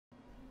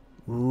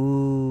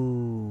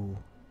Ooh.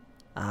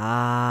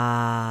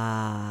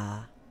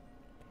 Ah.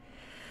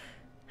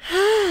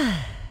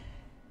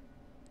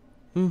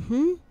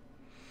 Mm-hmm.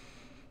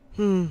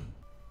 Hmm.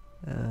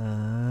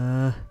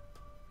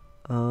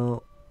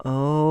 Oh.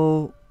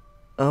 Oh.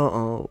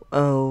 Oh.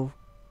 Oh.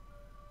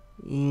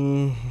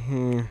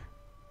 Yeah.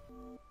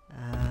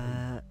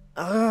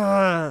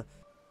 Uh.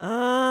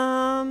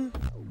 Um.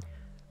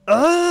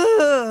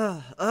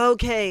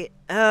 Okay.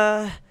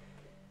 Huh.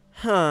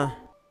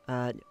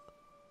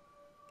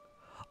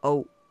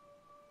 Oh.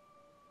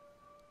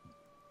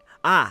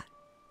 Ah.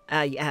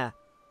 Yeah.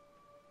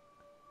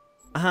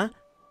 Uh-huh.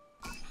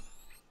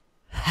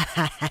 Ha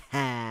ha ha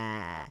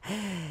ha.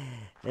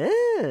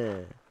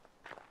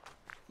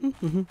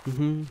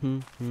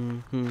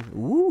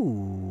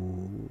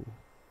 Ooh.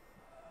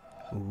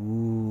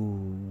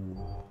 Ooh.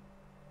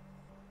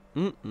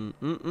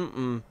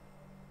 Mm-mm.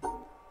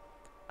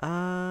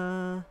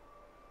 Uh.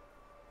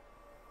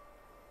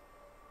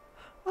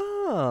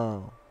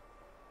 Oh.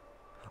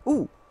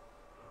 Ooh.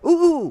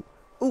 Ooh.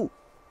 Ooh.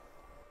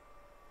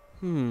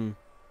 Hmm.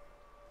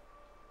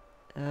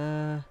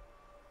 Uh.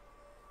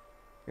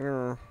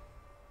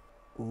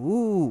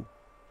 Ooh.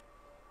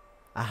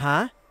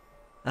 Uh-huh.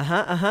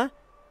 Uh-huh. Uh-huh.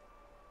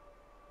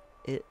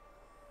 It.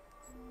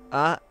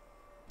 Ha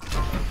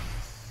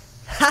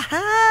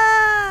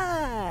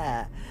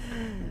ha!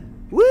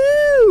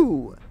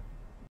 Woo!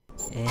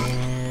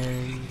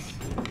 And.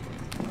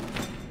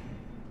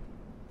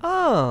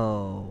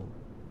 Oh.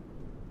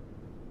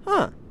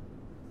 Huh.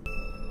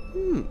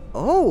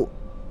 Oh.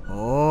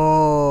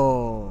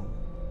 Oh.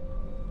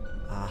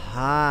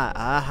 Aha.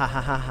 Ah ha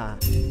ha ha ha.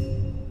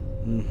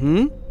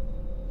 Mm-hmm.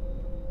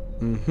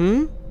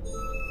 Mm-hmm.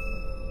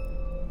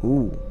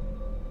 Ooh.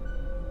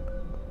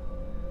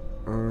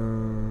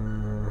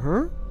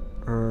 Uh-huh.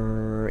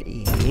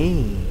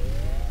 Yeah.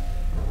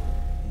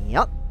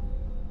 Yep.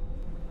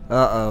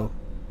 Uh-oh.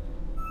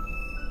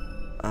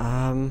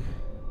 Um.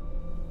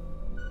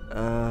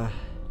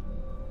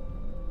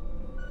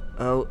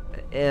 Oh.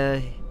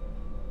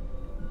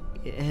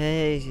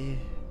 Hey.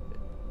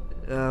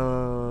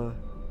 Uh.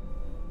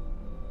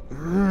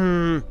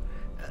 Mm.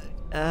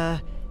 Uh.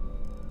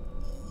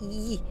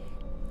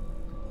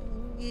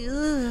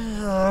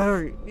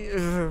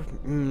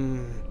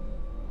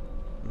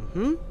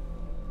 Mm-hmm.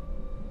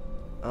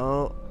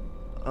 Oh.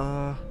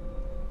 Uh.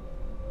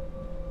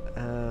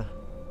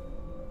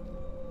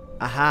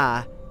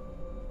 Aha.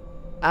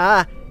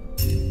 Ah.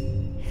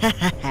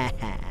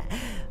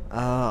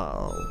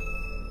 Oh.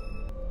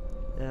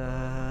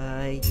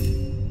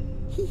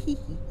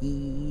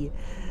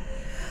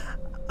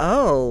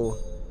 Oh.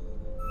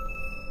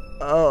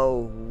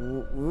 Oh.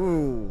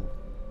 Ooh.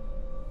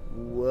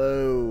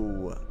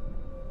 Whoa.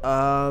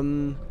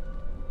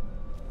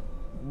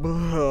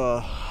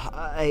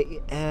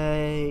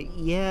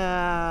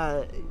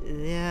 Yeah,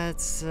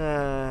 that's,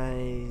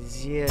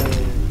 yeah.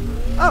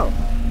 Oh.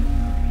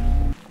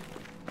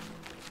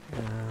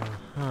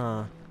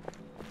 Huh.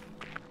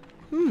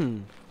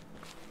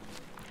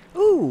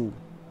 Ooh.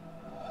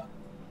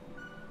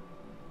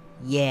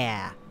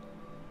 Yeah.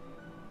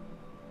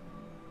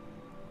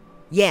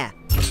 Yeah.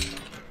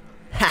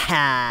 Ha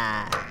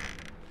ha.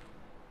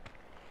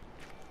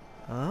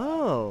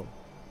 Oh.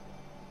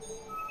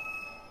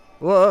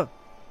 Whoa.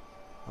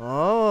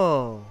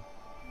 Oh.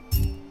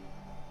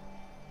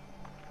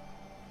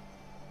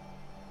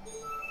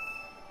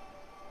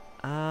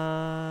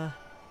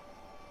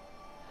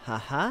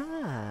 Haha.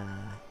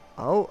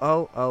 Oh,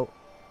 oh, oh.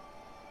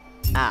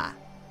 Ah.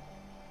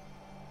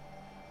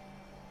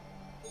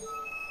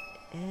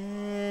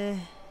 Eh.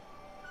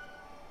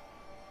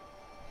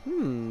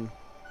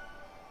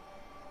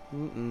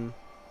 Mm-mm.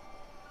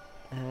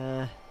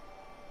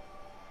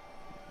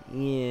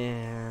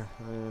 Yeah.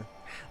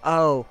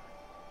 Oh.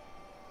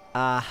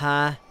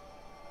 Uh-huh.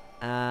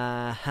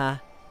 Uh-huh.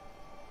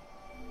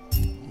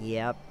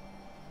 Yep.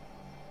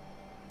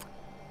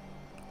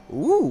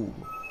 Ooh.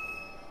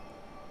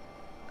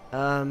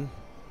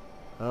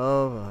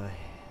 Oh boy.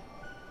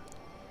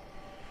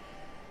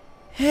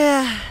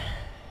 Yeah.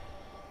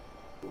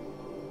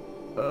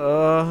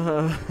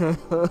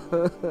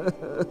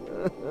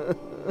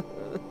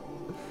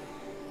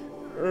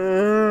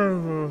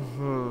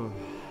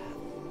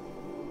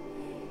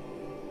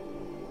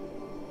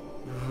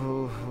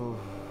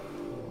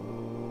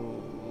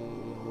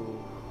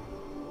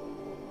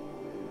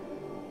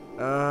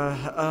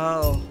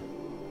 Oh.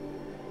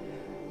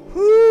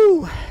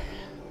 Whew.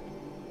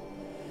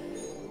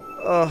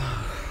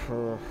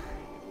 Oh.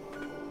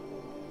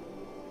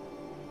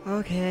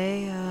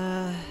 Okay,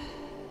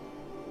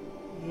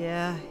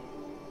 yeah.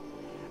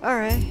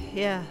 Alright,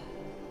 yeah.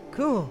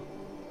 Cool.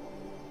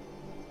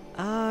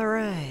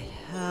 Alright,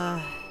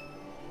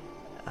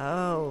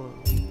 oh,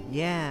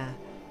 yeah.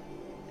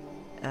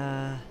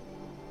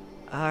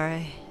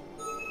 Alright.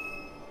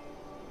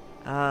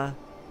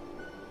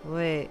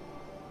 Wait.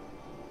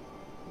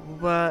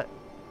 What?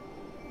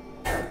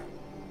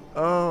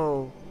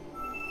 Oh.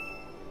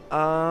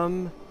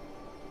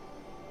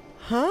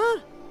 Huh?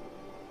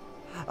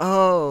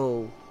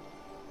 Oh.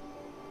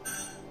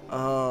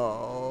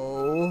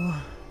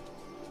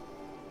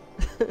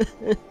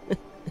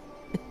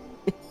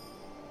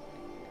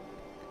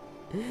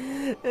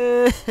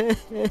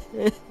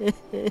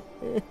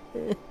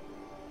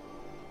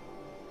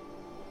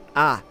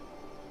 Ah.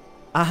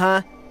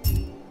 Uh-huh.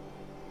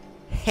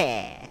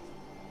 Heh.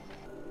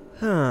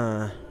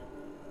 Huh.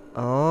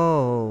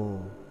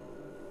 Oh.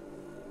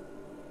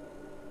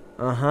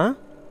 Uh-huh.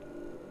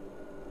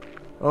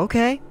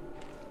 Okay.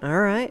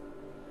 Alright.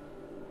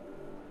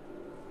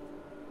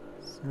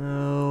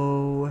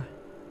 So...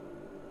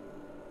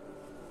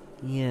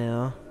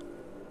 yeah.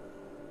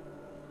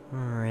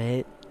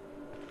 Alright.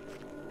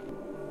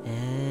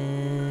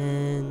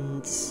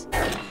 And...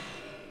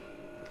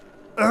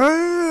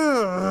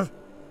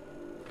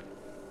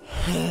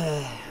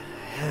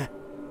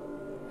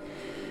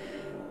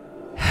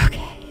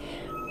 okay.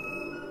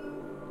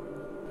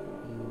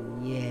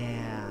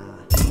 Yeah.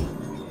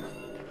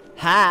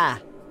 Ha!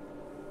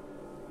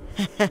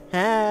 Ha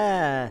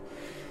ha!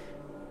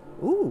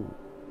 Ooh.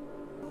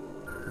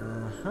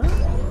 Uh-huh.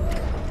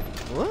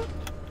 What?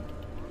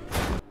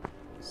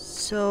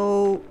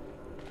 So...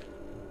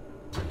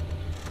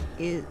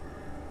 it...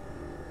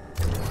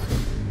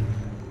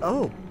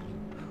 oh.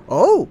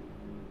 Oh!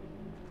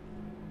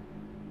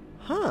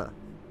 Huh.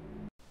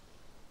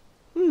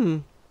 Hmm.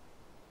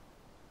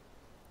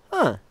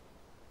 Huh.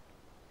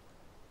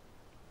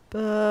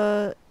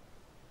 But...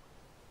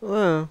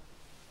 well...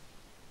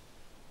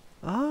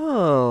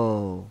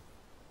 oh.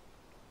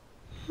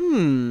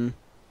 Hmm.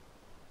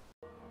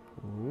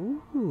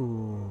 Ooh.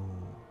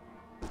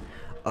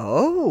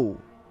 Oh.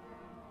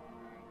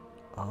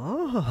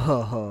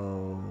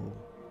 Oh.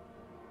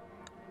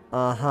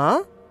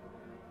 Uh-huh.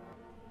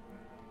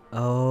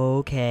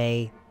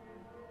 Okay.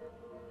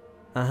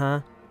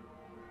 Uh-huh.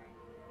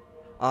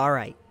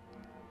 Alright.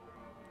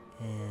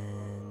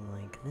 And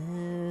like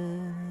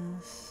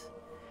this.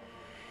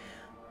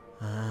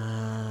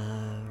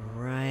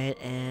 Right,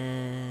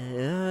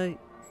 and...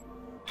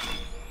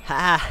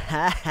 ha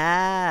ha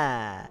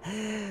ha!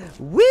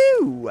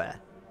 Woo!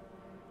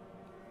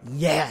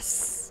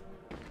 Yes!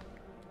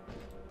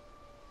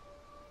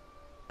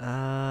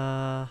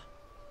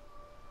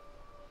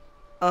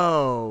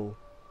 Oh.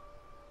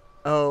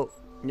 Oh,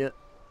 no.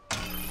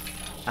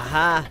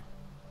 Aha!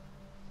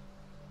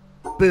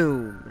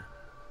 Boom!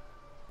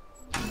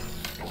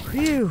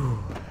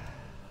 Phew!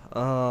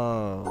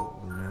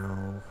 Oh,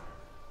 no.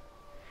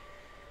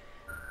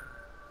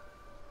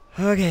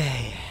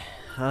 Okay.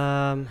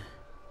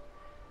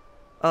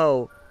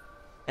 Oh.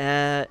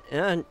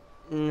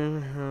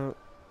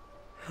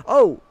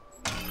 Oh!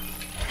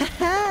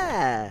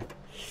 Ha-ha!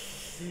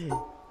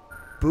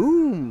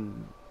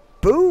 Boom!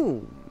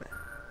 Boom!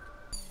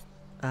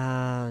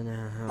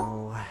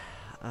 No.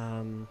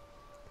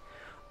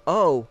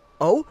 Oh!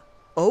 Oh!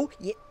 Oh!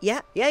 Yeah!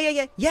 Yeah! Yeah!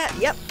 Yeah! Yeah!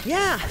 Yep!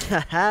 Yeah!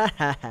 Ha ha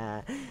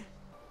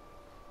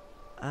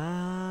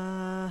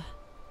ha!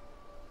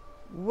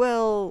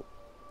 Well...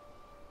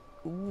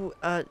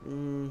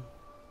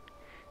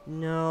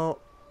 no...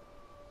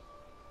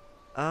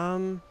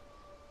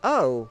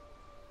 oh...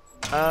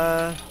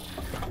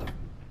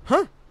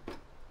 huh?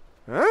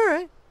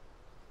 Alright.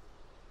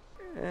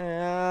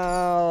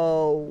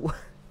 Ow...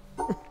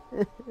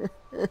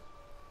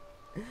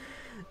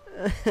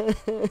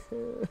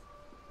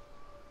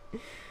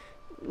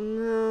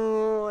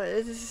 no,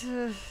 it's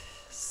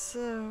just,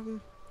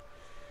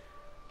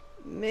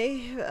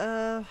 maybe,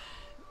 no...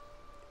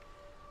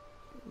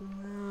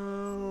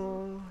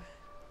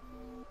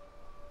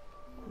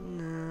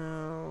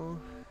 no...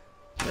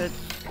 but...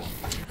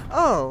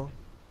 oh!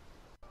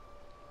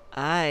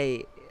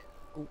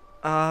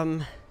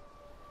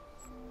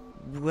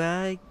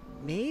 well,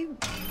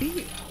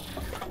 maybe...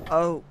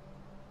 oh...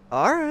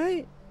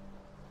 alright.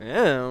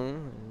 Yeah.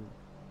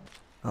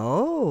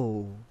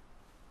 Oh...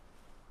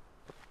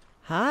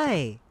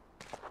 hi.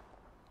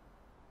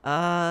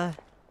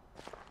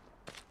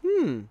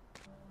 Hmm.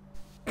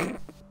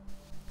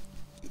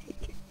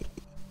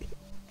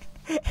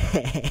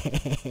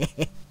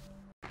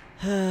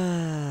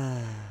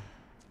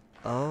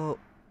 Oh.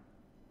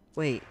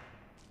 Wait.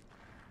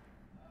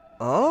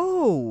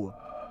 Oh.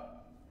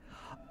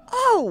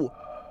 Oh.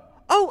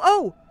 Oh,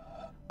 oh.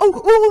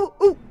 Oh, oh,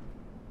 oh.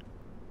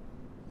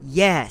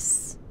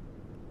 Yes.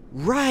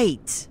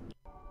 Right.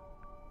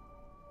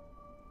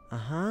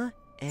 Uh-huh.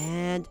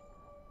 And...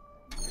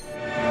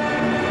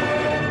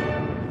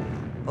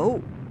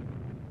 oh.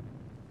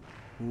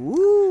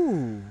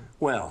 Ooh.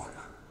 Well,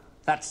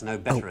 that's no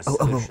better a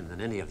solution than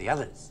any of the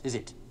others, is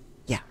it?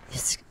 Yeah.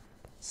 Yes.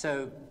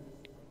 So,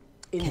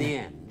 in the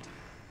end,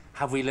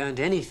 have we learned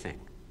anything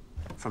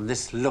from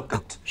this look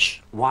at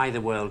why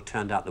the world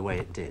turned out the way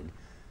it did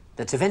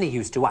that's of any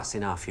use to us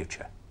in our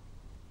future?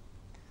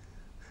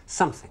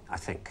 Something, I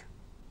think.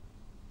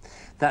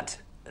 That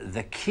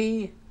the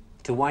key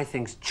to why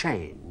things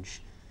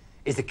change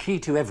is the key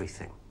to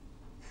everything.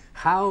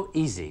 How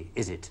easy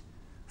is it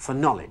for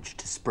knowledge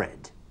to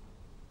spread?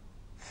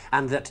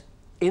 And that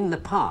in the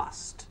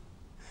past,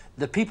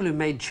 the people who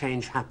made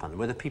change happen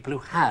were the people who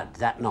had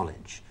that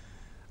knowledge,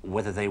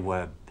 whether they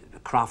were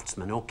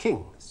craftsmen or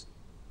kings.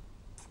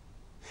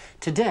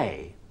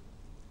 Today,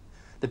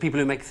 the people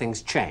who make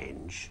things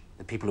change,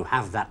 the people who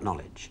have that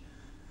knowledge,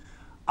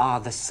 are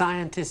the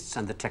scientists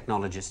and the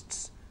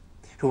technologists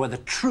who are the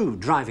true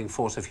driving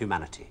force of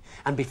humanity.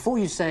 And before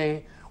you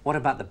say, what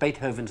about the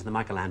Beethovens and the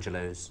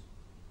Michelangelos?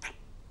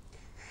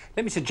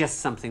 Let me suggest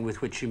something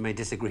with which you may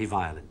disagree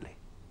violently.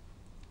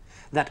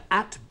 That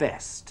at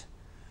best,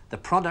 the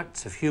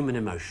products of human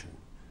emotion,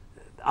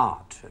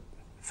 art,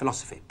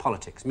 philosophy,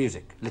 politics,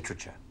 music,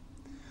 literature,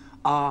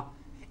 are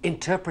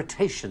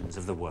interpretations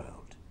of the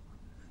world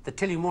that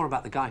tell you more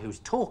about the guy who's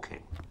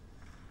talking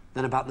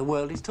than about the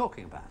world he's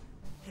talking about.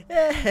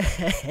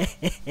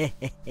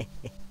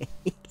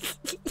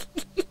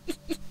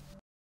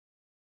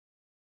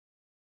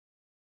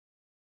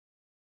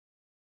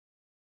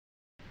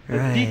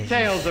 The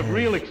details of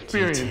real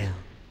experience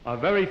are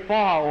very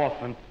far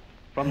often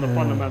from the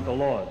fundamental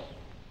laws.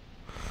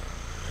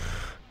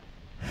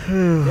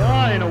 There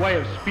are, in a way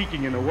of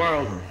speaking in the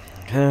world,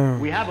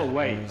 we have a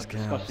way of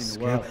discussing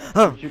the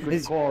world, which you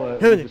could call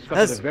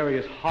discuss the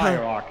various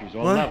hierarchies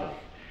or levels.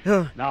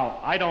 Now,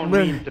 I don't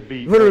mean to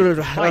be very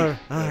precise.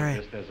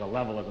 There's a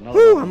level, there's another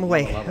level, I'm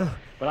away.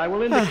 but I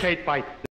will indicate by